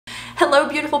Hello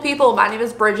beautiful people, my name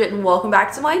is Bridget and welcome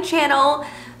back to my channel.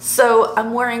 So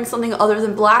I'm wearing something other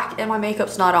than black and my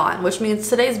makeup's not on, which means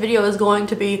today's video is going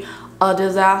to be a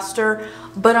disaster,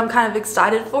 but I'm kind of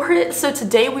excited for it. So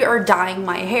today we are dyeing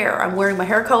my hair. I'm wearing my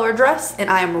hair color dress and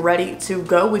I am ready to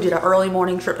go. We did an early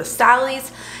morning trip to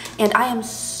Stylevana and I am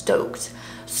stoked.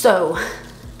 So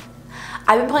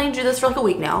I've been planning to do this for like a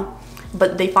week now,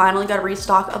 but they finally got a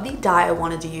restock of the dye I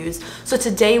wanted to use. So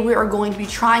today we are going to be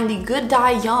trying the Good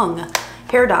Dye Young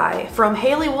hair dye from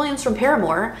Hayley Williams from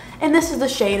Paramore, and this is the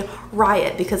shade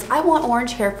Riot because I want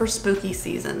orange hair for spooky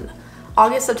season.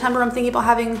 August, September, I'm thinking about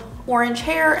having orange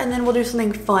hair, and then we'll do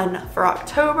something fun for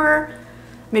October.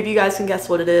 Maybe you guys can guess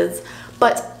what it is,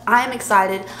 but I am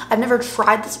excited. I've never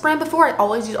tried this brand before. I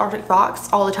always use Arctic Fox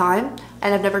all the time,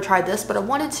 and I've never tried this, but I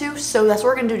wanted to, so that's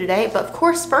what we're gonna do today. But of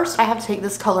course, first I have to take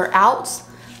this color out,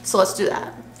 so let's do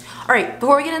that. All right,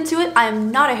 before we get into it, I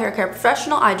am not a hair care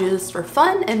professional. I do this for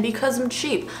fun and because I'm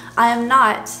cheap. I am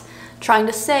not trying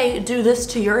to say, do this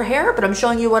to your hair, but I'm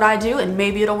showing you what I do and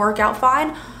maybe it'll work out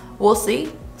fine. We'll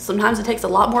see. Sometimes it takes a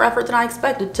lot more effort than I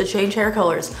expected to change hair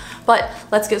colors, but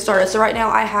let's get started. So right now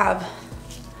I have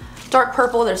dark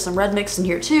purple. There's some red mixed in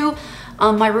here too.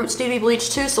 My roots need to be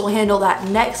bleached too, so we'll handle that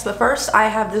next. But first I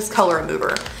have this color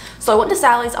remover. So I went to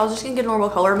Sally's. I was just gonna get a normal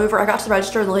color remover. I got to the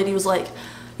register and the lady was like,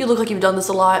 you look like you've done this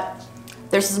a lot.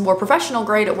 This is more professional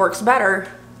grade, it works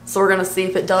better. So we're gonna see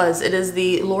if it does. It is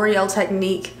the L'Oreal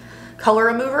Technique color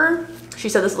remover. She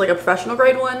said this is like a professional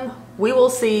grade one. We will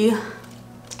see.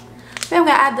 Then I'm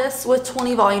gonna add this with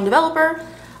 20 volume developer.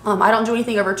 I don't do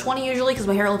anything over 20 usually because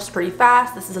my hair lifts pretty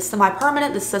fast. This is a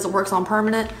semi-permanent. This says it works on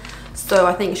permanent. So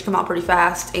I think it should come out pretty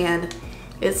fast. And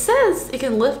it says it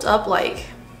can lift up like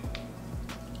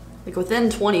within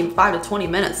 5 to 20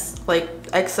 minutes, like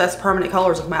excess permanent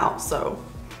colors will come out. So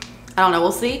I don't know,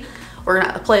 we'll see. We're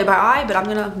gonna play it by eye, but I'm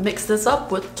gonna mix this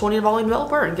up with 20 volume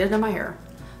developer and get it in my hair.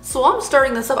 So while I'm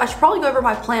starting this up, I should probably go over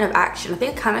my plan of action. I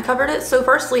think I kind of covered it. So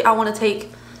firstly, I want to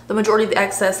take the majority of the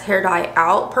excess hair dye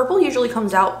out. Purple usually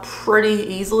comes out pretty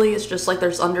easily. It's just like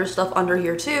there's stuff under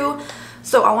here too.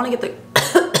 So I want to get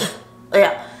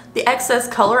the excess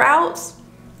color out.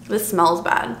 This smells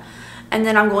bad. And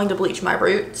then I'm going to bleach my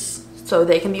roots so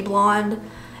they can be blonde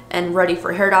and ready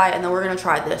for hair dye. And then we're going to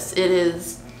try this. It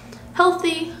is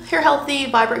healthy, hair healthy,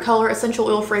 vibrant color, essential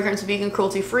oil fragrance, vegan,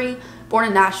 cruelty free, born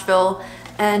in Nashville.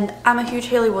 And I'm a huge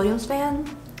Hayley Williams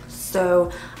fan,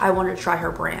 so I wanted to try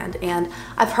her brand. And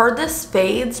I've heard this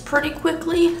fades pretty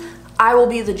quickly. I will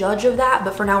be the judge of that,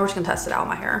 but for now we're just gonna test it out in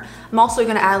my hair. I'm also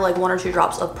gonna add like 1 or 2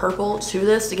 drops of purple to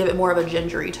this to give it more of a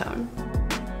gingery tone.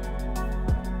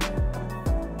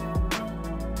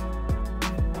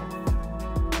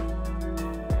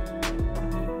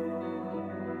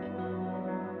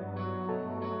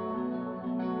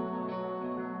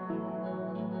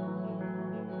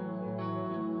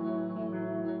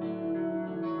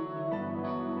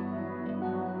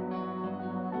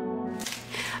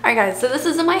 Alright guys, so this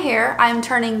is in my hair. I'm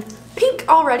turning pink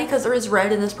already because there is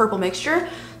red in this purple mixture.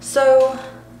 So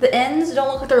the ends don't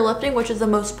look like they're lifting, which is the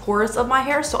most porous of my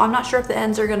hair. So I'm not sure if the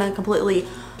ends are gonna completely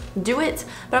do it,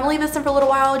 but I'm gonna leave this in for a little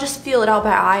while, just feel it out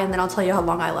by eye, and then I'll tell you how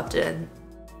long I left it in.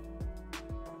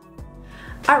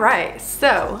 Alright,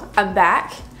 so I'm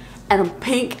back and I'm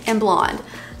pink and blonde.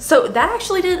 So that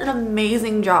actually did an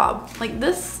amazing job. Like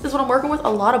this is what I'm working with, a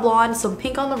lot of blonde, some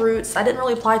pink on the roots. I didn't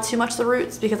really apply too much to the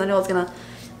roots because I know it's gonna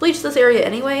bleach this area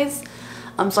anyways,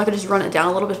 so I could just run it down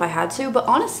a little bit if I had to. But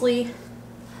honestly,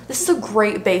 this is a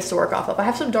great base to work off of. I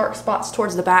have some dark spots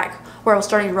towards the back where I was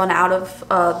starting to run out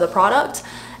of the product,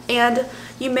 and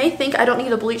you may think I don't need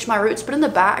to bleach my roots, but in the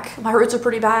back my roots are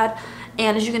pretty bad,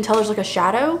 and as you can tell there's like a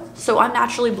shadow. So I'm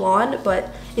naturally blonde,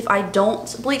 but if I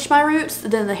don't bleach my roots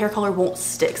then the hair color won't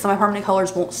stick. So my permanent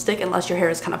colors won't stick unless your hair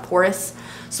is kind of porous.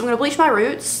 So I'm gonna bleach my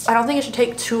roots. I don't think it should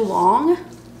take too long.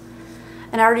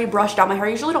 And I already brushed out my hair. I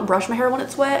usually don't brush my hair when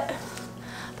it's wet,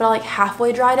 but I like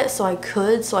halfway dried it so I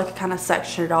could kind of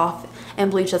section it off and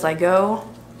bleach as I go.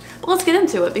 But let's get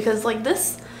into it because like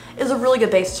this is a really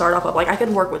good base to start off with. Like I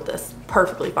can work with this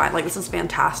perfectly fine. Like this is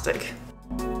fantastic.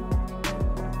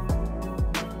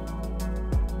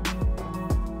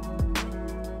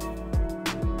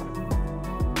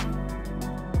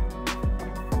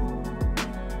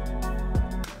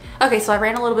 Okay, so I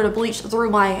ran a little bit of bleach through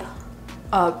my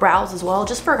brows as well,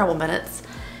 just for a couple minutes,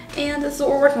 and this is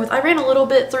what we're working with. I ran a little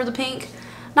bit through the pink,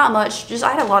 not much, just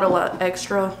I had a lot of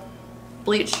extra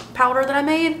bleach powder that I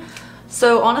made.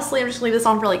 So honestly, I'm just gonna leave this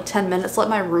on for like 10 minutes, let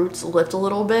my roots lift a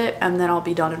little bit, and then I'll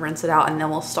be done and rinse it out, and then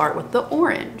we'll start with the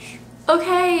orange.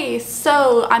 Okay,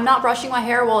 so I'm not brushing my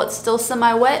hair while it's still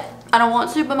semi-wet. I don't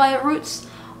want to, but my roots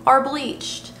are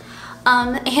bleached.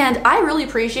 And I really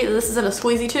appreciate that this is in a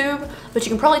squeezy tube, but you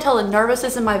can probably tell the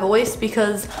nervousness in my voice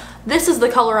because this is the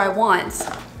color I want.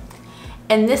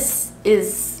 And this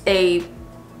is a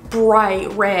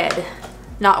bright red,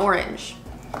 not orange.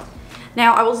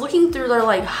 Now, I was looking through their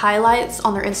like highlights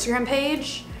on their Instagram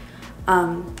page,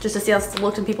 just to see how it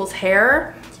looked in people's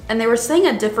hair. And they were saying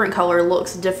a different color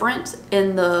looks different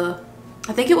in the,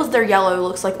 I think it was their yellow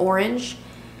looks like orange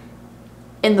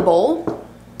in the bowl.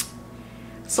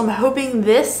 So I'm hoping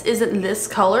this isn't this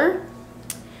color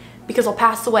because I'll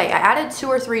pass away. I added 2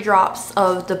 or 3 drops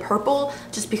of the purple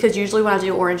just because usually when I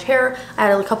do orange hair,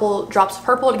 I add a couple drops of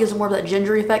purple. It gives it more of that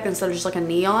gingery effect instead of just like a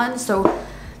neon. So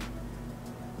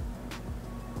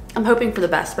I'm hoping for the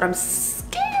best, but I'm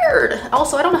scared.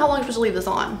 Also, I don't know how long you're supposed to leave this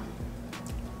on.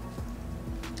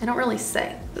 I don't really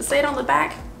say. Does it say it on the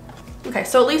back? Okay,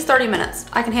 so at least 30 minutes.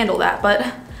 I can handle that, but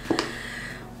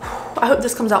I hope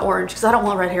this comes out orange because I don't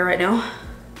want red hair right now.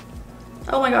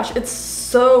 Oh my gosh, it's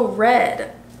so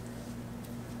red.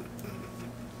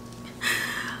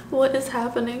 What is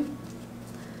happening?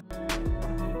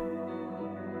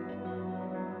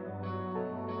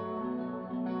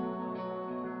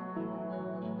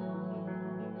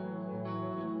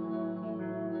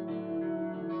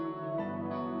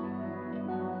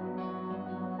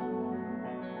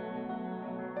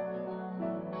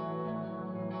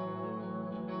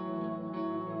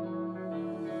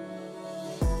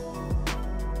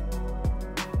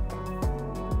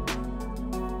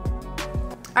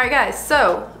 All right guys,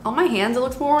 so on my hands it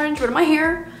looks more orange, but in my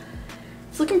hair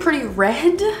it's looking pretty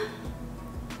red,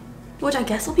 which I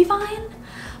guess will be fine,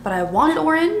 but I wanted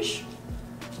orange.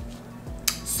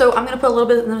 So I'm gonna put a little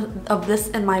bit of this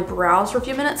in my brows for a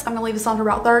few minutes. I'm gonna leave this on for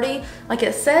about 30, like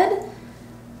it said,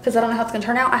 because I don't know how it's gonna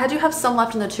turn out. I do have some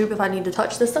left in the tube if I need to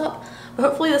touch this up, but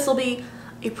hopefully this will be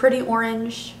a pretty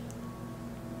orange.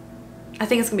 I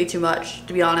think it's gonna be too much,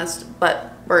 to be honest,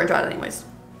 but we're gonna try it anyways.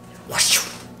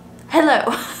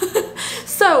 Hello.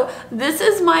 So this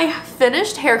is my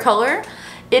finished hair color.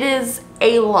 It is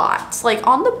a lot. Like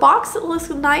on the box it looks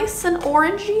nice and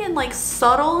orangey and like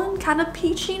subtle and kind of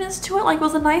peachiness to it. Like it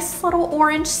was a nice subtle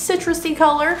orange citrusy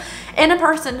color in a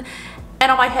person, and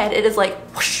on my head it is like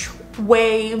whoosh,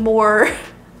 way more.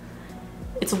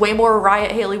 It's way more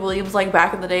Riot Hayley Williams like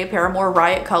back in the day, Paramore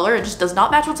Riot color. It just does not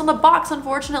match what's on the box,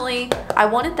 unfortunately. I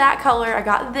wanted that color. I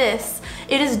got this.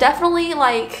 It is definitely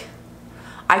like,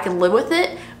 I can live with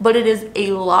it, but it is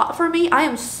a lot for me. I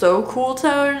am so cool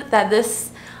toned that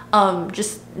this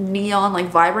just neon like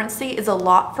vibrancy is a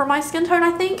lot for my skin tone,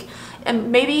 I think. And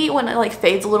maybe when it like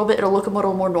fades a little bit, it'll look a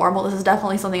little more normal. This is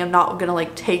definitely something I'm not gonna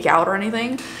like take out or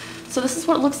anything. So this is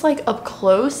what it looks like up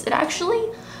close. It actually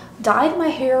dyed my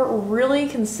hair really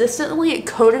consistently. It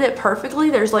coated it perfectly.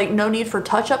 There's like no need for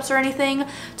touch-ups or anything.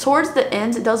 Towards the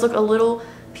end, it does look a little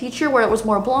peachier where it was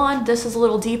more blonde. This is a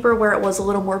little deeper where it was a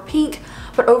little more pink,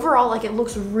 but overall like it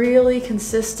looks really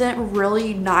consistent,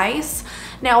 really nice.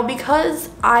 Now because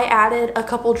I added a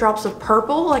couple drops of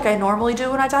purple like I normally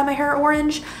do when I dye my hair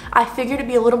orange, I figured it'd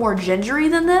be a little more gingery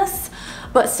than this,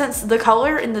 but since the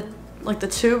color in the like the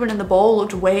tube and in the bowl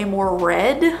looked way more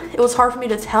red, it was hard for me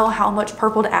to tell how much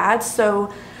purple to add,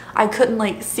 so I couldn't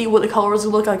like see what the color was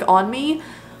gonna look like on me.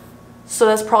 So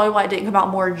that's probably why it didn't come out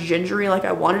more gingery like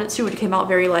I wanted it to. It came out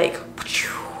very like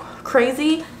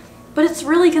crazy, but it's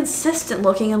really consistent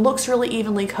looking and looks really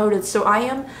evenly coated. So I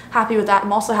am happy with that.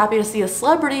 I'm also happy to see a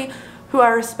celebrity who I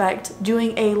respect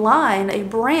doing a line, a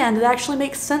brand that actually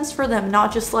makes sense for them.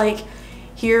 Not just like,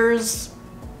 here's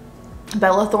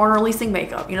Bella Thorne releasing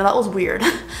makeup. You know, that was weird.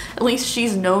 At least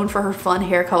she's known for her fun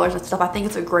hair colors and stuff. I think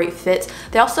it's a great fit.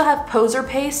 They also have poser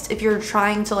paste if you're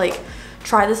trying to like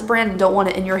try this brand and don't want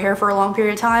it in your hair for a long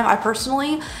period of time. I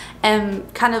personally am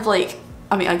kind of like,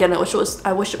 I mean, again, I wish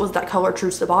it was that color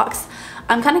true to the box.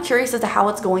 I'm kind of curious as to how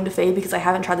it's going to fade because I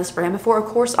haven't tried this brand before. Of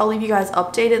course, I'll leave you guys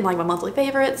updated in like my monthly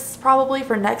favorites probably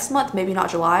for next month, maybe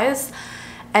not July's.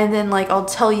 And then like I'll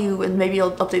tell you, and maybe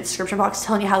I'll update the description box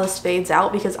telling you how this fades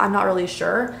out because I'm not really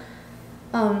sure.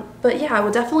 But yeah, I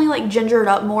would definitely like ginger it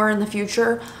up more in the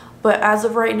future. But as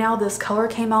of right now, this color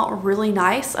came out really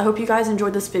nice. I hope you guys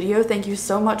enjoyed this video. Thank you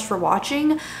so much for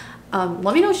watching.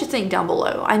 Let me know what you think down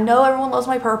below. I know everyone loves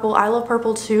my purple. I love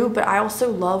purple too, but I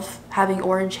also love having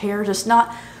orange hair, just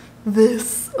not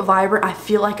this vibrant. I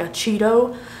feel like a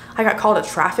Cheeto. I got called a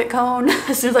traffic cone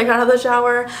as soon as I got out of the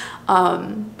shower.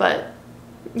 But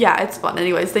yeah, it's fun.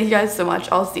 Anyways, thank you guys so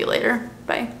much. I'll see you later.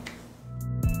 Bye.